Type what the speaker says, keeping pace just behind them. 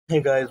Hey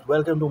guys,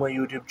 welcome to my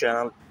YouTube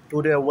channel.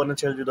 Today I want to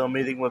tell you the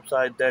amazing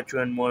website that you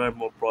earn more and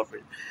more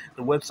profit.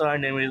 The website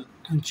name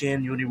is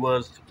Chain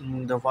Universe,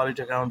 the wallet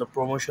account, the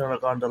promotional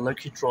account, the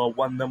lucky draw,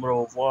 one number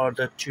of award,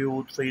 the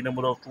two, three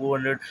number of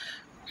 200,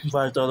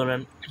 5,000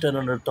 and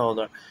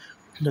 10,000.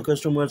 The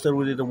customer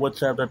service is the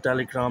WhatsApp, the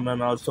Telegram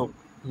and also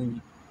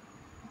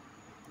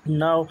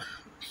now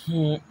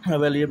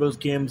available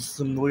games.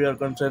 We are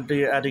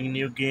constantly adding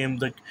new games.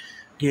 The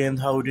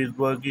games, how it is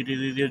work, it is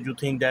easier to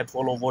think that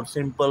follow what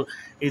simple,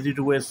 easy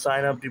to waste,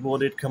 sign up,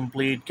 deposit,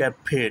 complete, get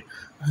paid.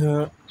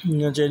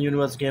 Gen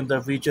Universe games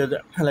that feature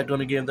the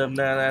electronic games and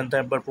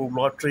tampered proof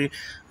lottery.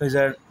 These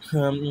are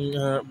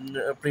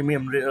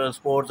premium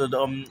sports.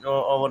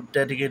 Our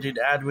dedicated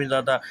admins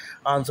are the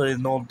answer is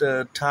not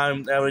the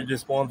time. Average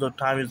response of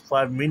time is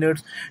 5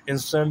 minutes.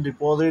 Instant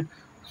deposit.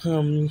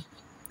 Um,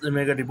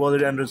 make a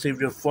deposit and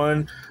receive your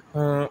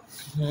uh,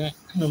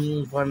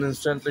 fund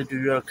instantly to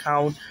your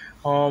account,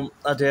 home,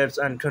 address,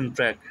 and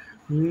contract.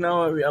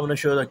 Now I'm gonna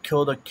show the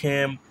kill the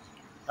cam.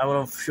 I'm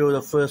gonna show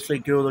the firstly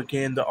kill the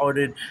game, the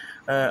audit.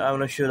 I'm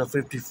gonna show the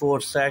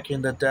 54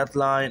 second, the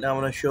deadline. I'm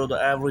gonna show the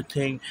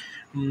everything.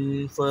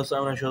 First,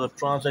 I'm gonna show the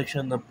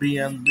transaction, the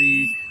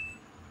BNB.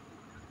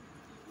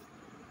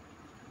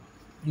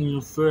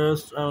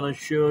 First, I'm gonna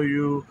show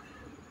you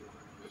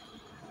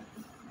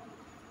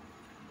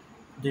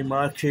the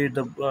market,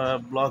 the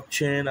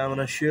blockchain. I'm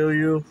gonna show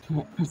you.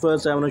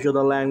 First, I'm gonna show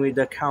the language,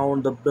 the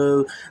account, the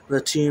bill,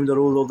 the team, the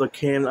rules of the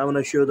game. I'm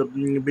gonna show the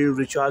bill,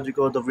 recharge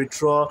record, the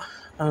withdraw,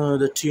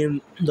 the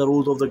team, the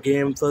rules of the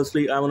game.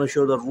 Firstly, I'm gonna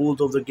show the rules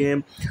of the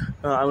game.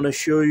 I'm gonna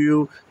show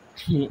you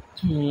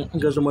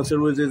customer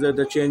services at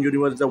the chain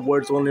universe, the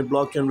words only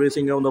blockchain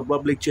racing on the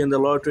public chain, the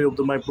lottery of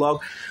my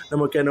block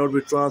number cannot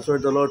be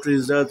transferred. The lottery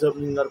results are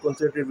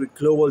concentrated with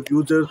global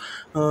users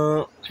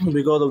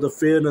because of the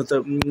fairness.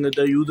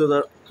 The users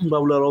are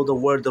popular of the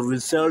world. The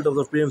result of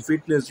the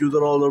fitness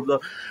user all over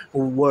the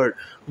world.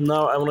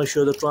 Now I want to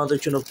show the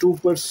transaction of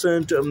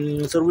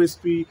 2% service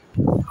fee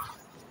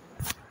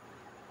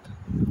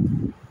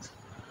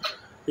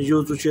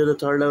used to share the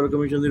third level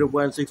commission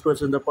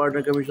 0.6%, the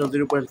partner commission of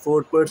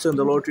 0.4%,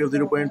 the lottery of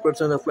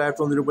 0.1%, the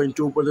platform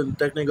 0.2%,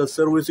 technical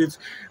services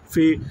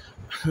fee,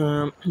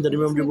 the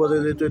minimum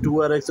deposit is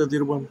 2rx of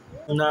 0.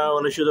 Now I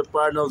want to show the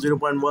partner of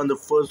 0.1, the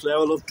first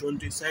level of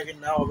 20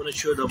 second. Now I'm going to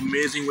show the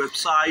amazing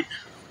website.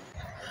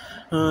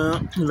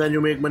 When you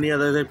make money as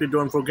I said,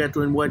 don't forget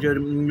to invite your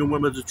new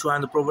members to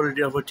join the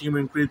probability of a team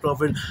increase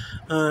profit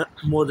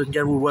more than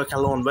can we work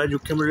alone. When you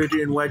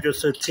community invite your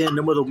certain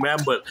number of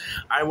members.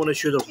 I want to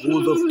show the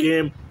rules of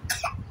game.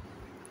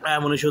 I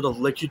want to show the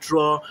lucky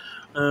draw.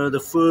 The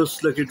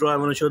first lucky draw. I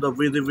want to show the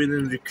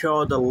within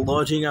record, the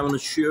lodging. I want to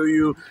show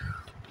you.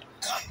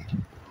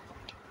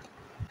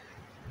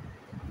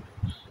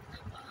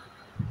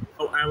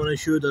 I want to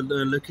show the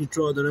lucky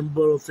draw, the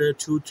number of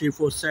 2, 3,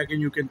 4 seconds.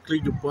 You can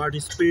click to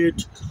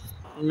participate.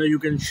 You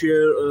can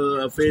share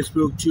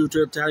Facebook,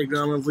 Twitter,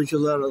 Telegram, and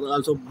visuals are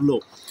also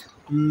below.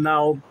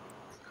 Now,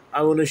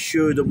 I want to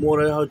show you the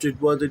more how to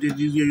work. It is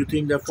easier. You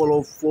think that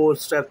follow 4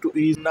 steps to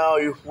ease. Now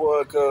you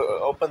work,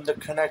 open the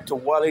connect to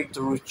wallet,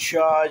 the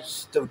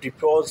recharge, the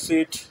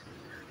deposit.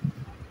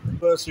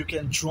 First, you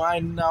can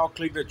join now.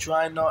 Click the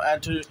join now.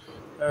 Enter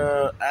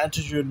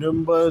your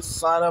number.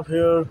 Sign up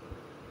here.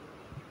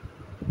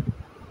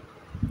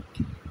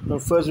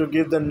 First you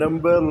give the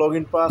number,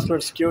 login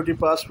password, security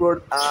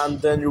password,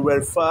 and then you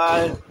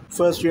verify.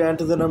 First you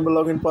enter the number,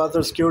 login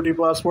password, security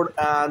password,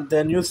 and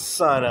then you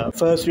sign up.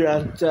 First you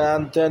enter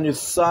and then you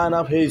sign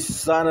up. Hey,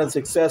 sign up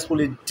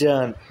successfully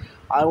done.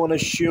 I want to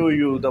show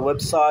you the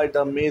website,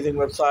 the amazing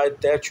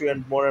website that you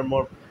and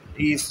more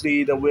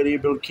easily, the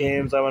variable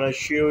games. I want to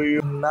show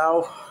you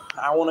now.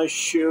 I want to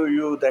show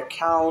you the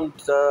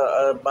account,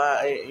 the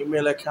my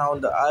email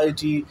account, the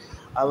ID.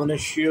 I want to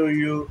show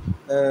you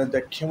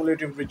the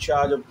cumulative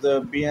recharge of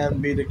the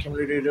BNB, the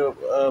cumulative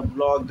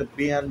block, the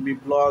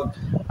BNB block.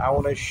 I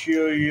want to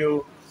show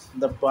you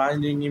the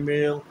binding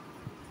email.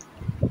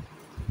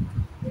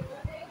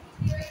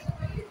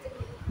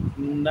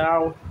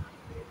 Now,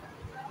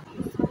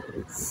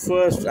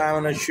 first I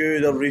want to show you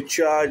the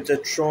recharge, the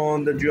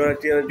TRON, the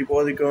direct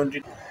deposit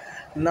quantity.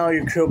 Now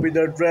you copy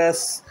the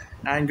address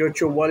and go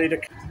to your wallet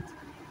account.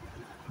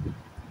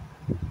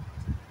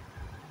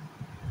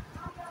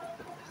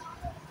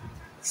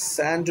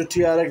 Send to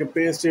TRX,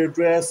 paste the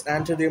address,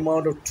 enter the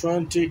amount of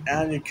 20,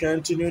 and you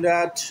continue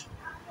that,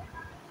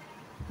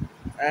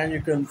 and you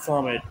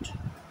confirm it.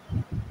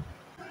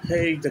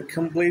 Hey, the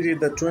completed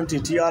the 20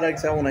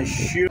 TRX. I want to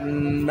shoot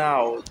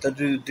now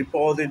the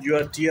deposit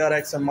your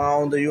TRX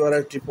amount, the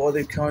URX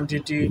deposit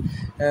quantity,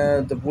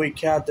 the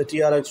WCAT, the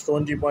TRX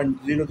 20.00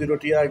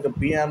 TRX, the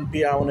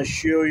BNP. I want to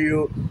show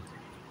you.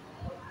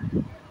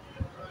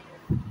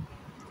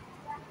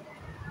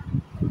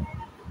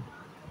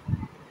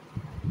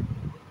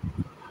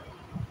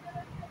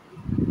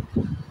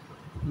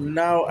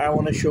 Now I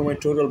want to show my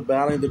total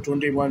balance, the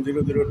 20.00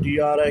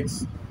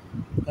 TRX,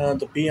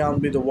 the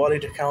BNB, the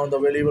wallet account, the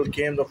available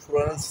game, the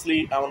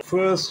currency.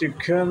 First you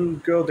can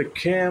go the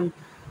cam.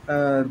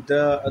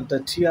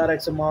 the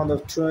TRX amount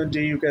of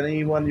 20. You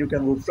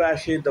can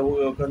refresh it.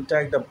 The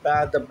contact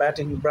the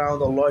batting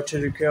ground, the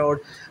lottery record,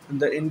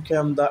 the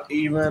income, the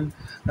even,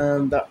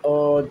 and the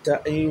odd,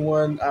 the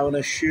even. I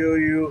wanna show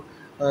you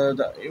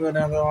the even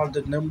and all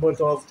the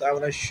numbers of. I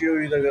wanna show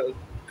you the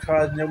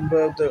card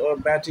number, the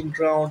batting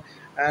ground,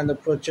 and the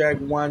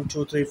project 1,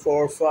 2, 3,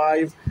 4,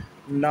 5.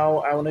 Now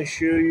I wanna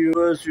show you.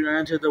 First, you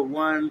enter the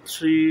 1,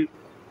 3,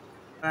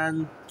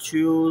 1,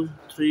 2,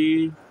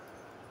 3.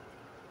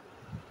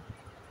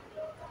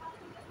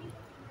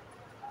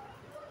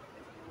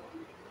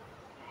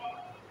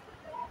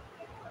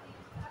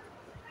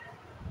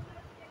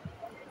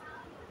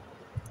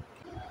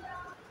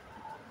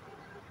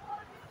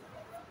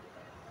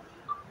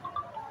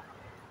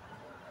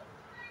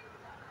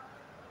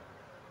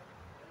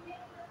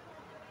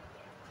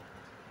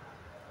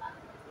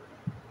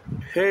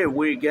 Hey,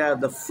 we got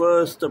the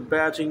first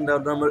batting. The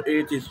number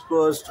 8 is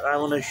first. I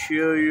wanna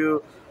show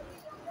you.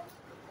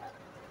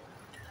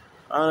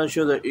 I wanna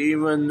show the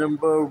even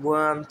number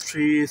 1,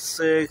 3,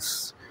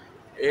 6,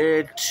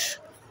 8,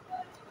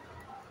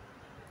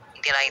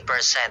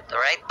 99%,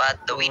 alright?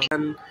 But the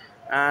winning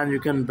and you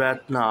can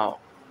bet now.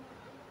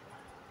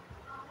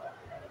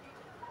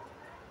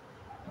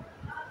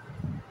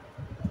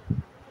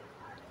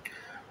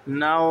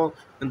 Now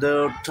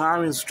the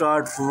time is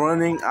start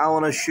running. I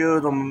wanna show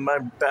my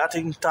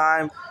batting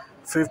time.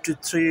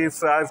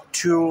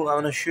 53.52. I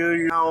wanna show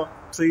you now.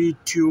 3,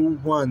 2,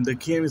 1. The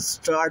game is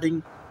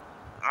starting.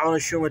 I wanna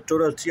show my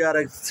total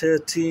TRX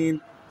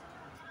 13.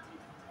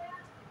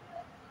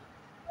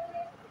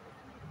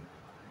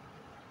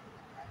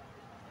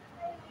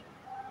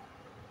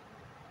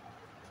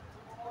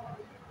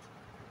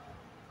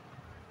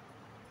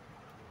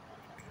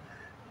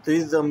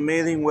 This is the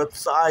amazing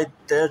website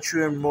that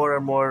you earn more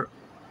and more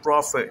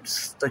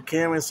profits. The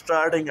game is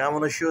starting. I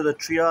want to show the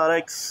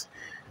 3RX.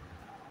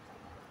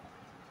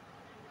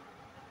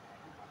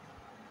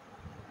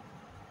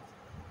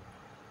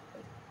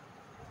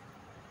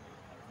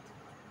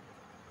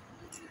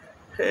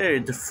 Hey,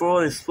 the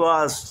first is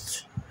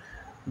fast.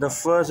 The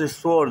first is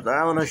fourth.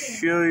 I want to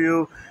show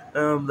you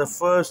the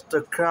first,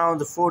 the crown,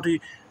 the 40.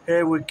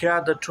 Hey, we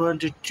got the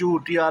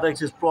 22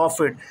 TRX is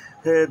profit.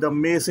 Hey, the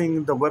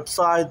amazing, the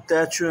website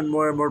that you earn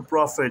more and more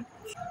profit.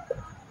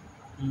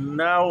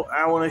 Now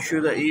I want to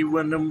show the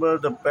even number,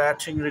 the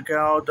batting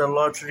record, the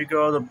lottery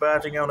record, the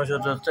batting. I want to show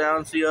the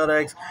 10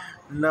 CRX.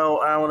 Now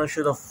I want to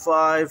show the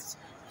 5,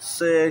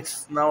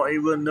 6. Now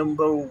even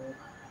number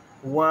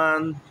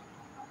 1,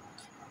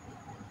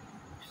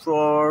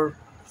 4,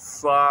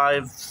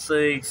 5,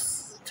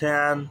 6,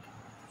 10.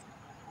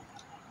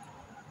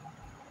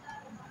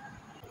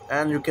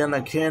 And you can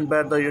again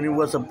bet the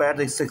universal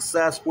battery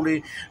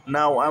successfully.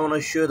 Now I want to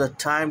show the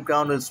time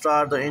count will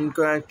start, the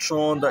incorrect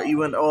TRON, the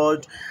even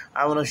odd.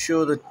 I want to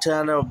show the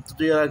 10 of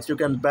TRX. You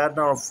can bet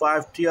now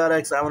 5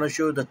 TRX. I want to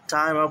show the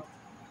time up.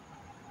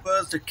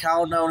 First, the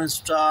countdown is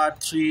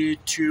start. 3,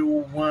 2,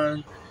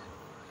 1.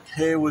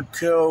 Here we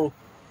go.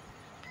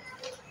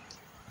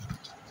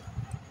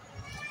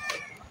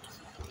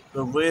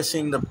 The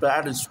racing, the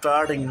bat is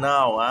starting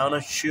now. I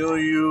want to show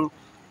you.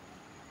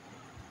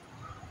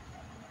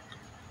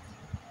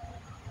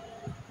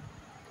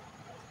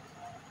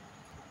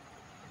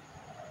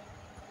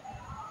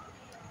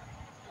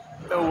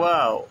 Oh,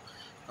 wow.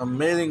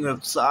 Amazing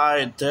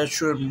website that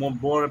should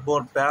more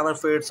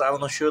benefits. I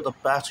want to show the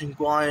batting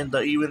point,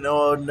 the even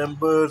odd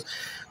numbers,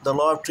 the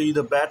lottery,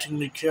 the batting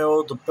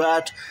record, the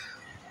bat.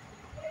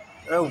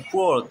 Oh,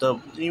 what?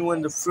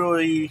 Even the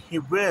free he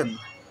win.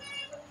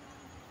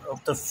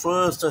 Of the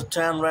first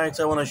 10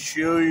 ranks, I want to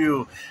show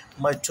you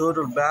my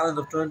total balance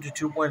of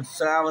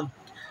 22.7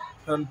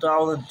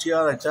 thousand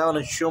TRX. I want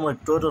to show my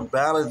total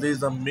balance. This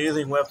is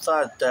amazing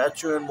website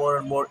that you earn more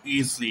and more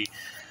easily.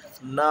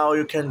 Now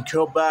you can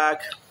go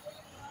back.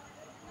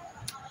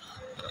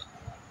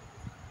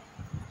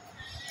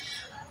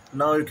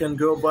 Now you can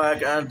go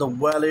back at the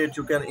wallet.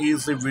 You can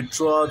easily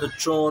withdraw the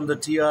TRON, the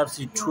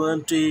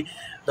TRC20,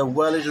 the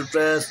wallet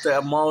address, the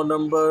amount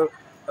number,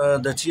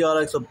 the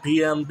TRX of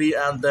PNB,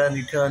 and then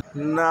you can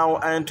now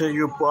enter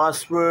your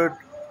password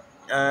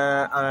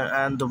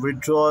and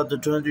withdraw the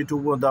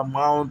 22 the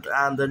amount,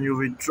 and then you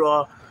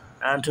withdraw,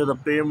 enter the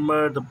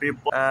payment, the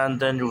PayPal, and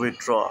then you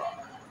withdraw.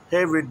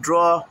 Hey,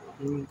 withdraw.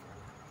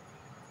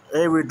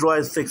 A withdrawal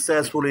is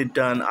successfully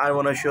done. I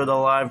want to show the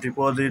live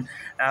deposit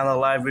and the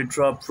live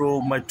withdrawal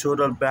proof, my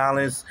total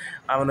balance.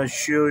 I want to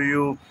show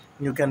you.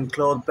 You can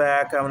close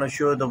back. I want to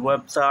show the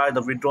website.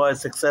 The withdrawal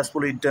is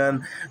successfully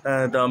done.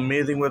 The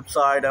amazing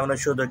website. I want to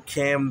show the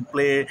cam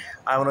play.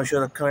 I want to show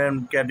the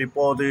current get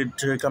deposit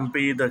to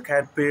complete the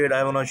cat paid.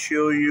 I want to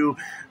show you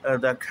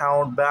the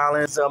account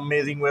balance.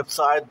 Amazing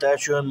website that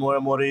shows more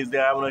and more easy.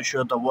 I want to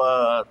show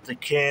the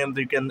cam.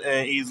 You can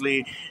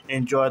easily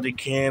enjoy the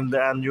cam,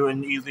 and you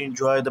can easily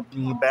enjoy the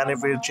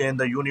benefits in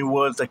the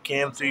universe, the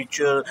cam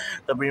feature,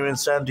 the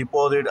instant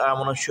deposit. I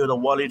want to show the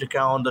wallet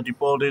account, the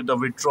deposit, the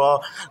withdraw.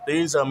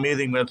 This is amazing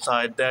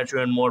website that you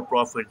earn more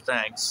profit.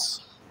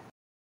 Thanks.